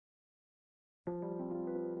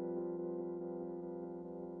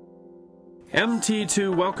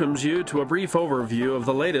MT2 welcomes you to a brief overview of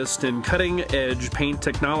the latest in cutting-edge paint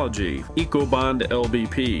technology, ECOBOND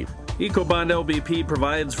LBP. ECOBOND LBP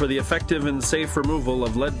provides for the effective and safe removal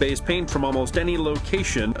of lead-based paint from almost any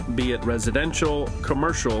location, be it residential,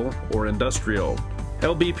 commercial, or industrial.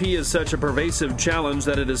 LBP is such a pervasive challenge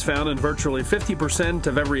that it is found in virtually 50%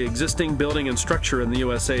 of every existing building and structure in the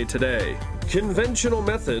USA today. Conventional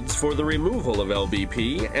methods for the removal of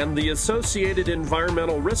LBP and the associated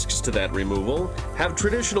environmental risks to that removal have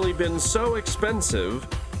traditionally been so expensive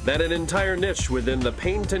that an entire niche within the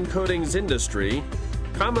paint and coatings industry,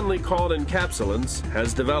 commonly called encapsulants,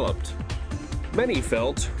 has developed. Many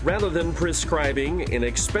felt, rather than prescribing an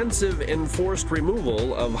expensive enforced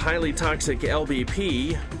removal of highly toxic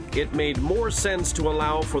LBP, it made more sense to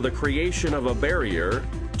allow for the creation of a barrier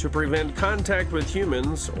to prevent contact with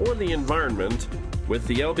humans or the environment with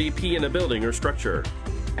the LBP in a building or structure.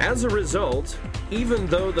 As a result, even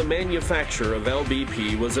though the manufacture of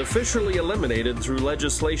LBP was officially eliminated through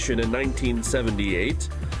legislation in 1978,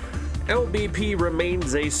 LBP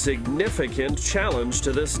remains a significant challenge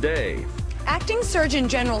to this day. Acting Surgeon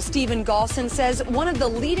General Stephen Galson says one of the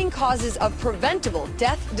leading causes of preventable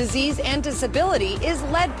death, disease, and disability is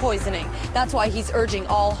lead poisoning. That's why he's urging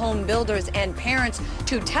all home builders and parents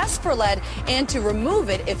to test for lead and to remove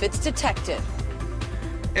it if it's detected.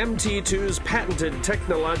 MT2's patented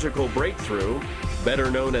technological breakthrough, better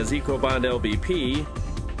known as ECOBOND LBP,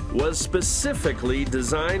 was specifically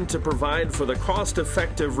designed to provide for the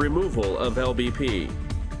cost-effective removal of LBP.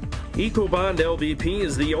 ECOBOND LBP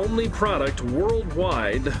is the only product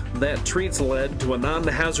worldwide that treats lead to a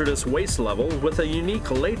non-hazardous waste level with a unique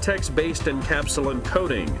latex-based encapsulant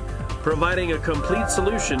coating, providing a complete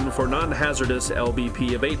solution for non-hazardous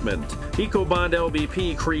LBP abatement. ECOBOND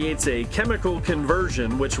LBP creates a chemical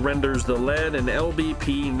conversion which renders the lead and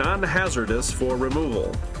LBP non-hazardous for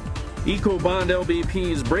removal. ECOBOND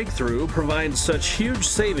LBP's breakthrough provides such huge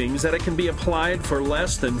savings that it can be applied for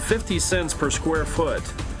less than 50 cents per square foot.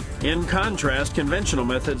 In contrast, conventional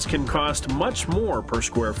methods can cost much more per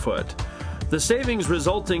square foot. The savings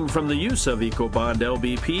resulting from the use of ECOBOND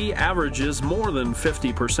LBP averages more than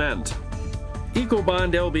 50%.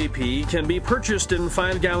 ECOBOND LBP can be purchased in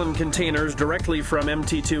 5-gallon containers directly from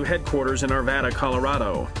MT2 headquarters in Arvada,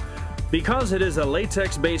 Colorado. Because it is a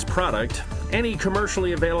latex-based product, any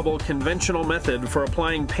commercially available conventional method for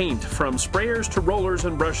applying paint, from sprayers to rollers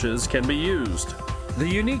and brushes, can be used. The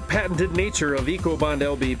unique patented nature of ECOBOND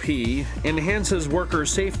LBP enhances worker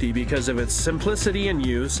safety because of its simplicity in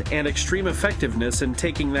use and extreme effectiveness in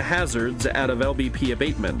taking the hazards out of LBP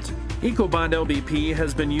abatement. ECOBOND LBP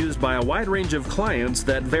has been used by a wide range of clients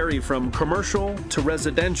that vary from commercial to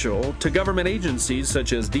residential to government agencies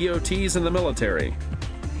such as DOTs and the military.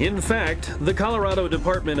 In fact, the Colorado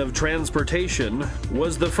Department of Transportation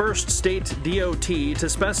was the first state DOT to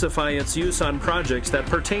specify its use on projects that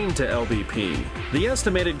pertain to LBP. The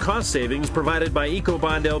estimated cost savings provided by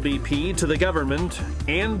ECOBOND LBP to the government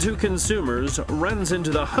and to consumers runs into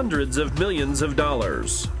the hundreds of millions of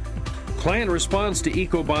dollars. Client response to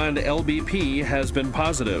ECOBOND LBP has been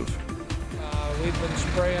positive. We've been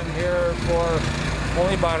spraying here for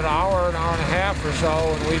only about an hour and a half or so,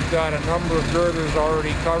 and we've got a number of girders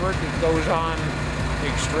already covered. It goes on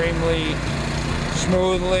extremely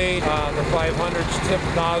smoothly. The 500's tip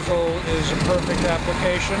nozzle is a perfect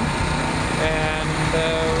application, and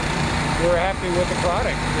we're happy with the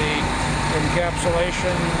product. The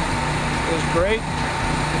encapsulation is great.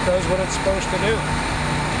 It does what it's supposed to do.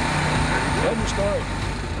 End of story.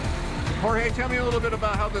 Jorge, tell me a little bit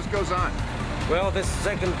about how this goes on. Well, this is the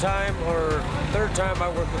second time or third time I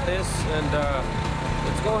work with this, and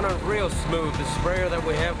it's going on real smooth. The sprayer that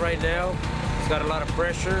we have right now, it's got a lot of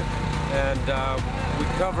pressure, and we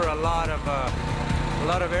cover a lot of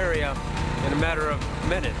area in a matter of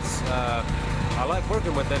minutes. I like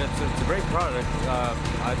working with it. It's a great product.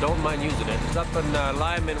 I don't mind using it. Up in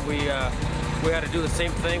Lyman, we had to do the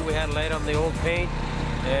same thing. We had lead on the old paint,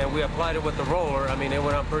 and we applied it with the roller. I mean, it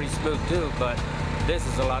went on pretty smooth too, but this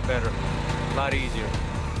is a lot better. A lot easier.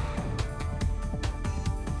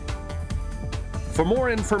 For more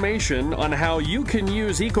information on how you can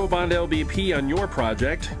use ECOBOND LBP on your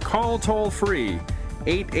project, call toll-free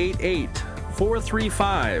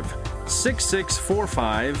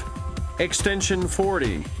 888-435-6645, extension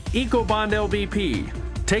 40. ECOBOND LBP,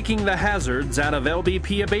 taking the hazards out of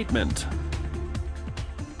LBP abatement.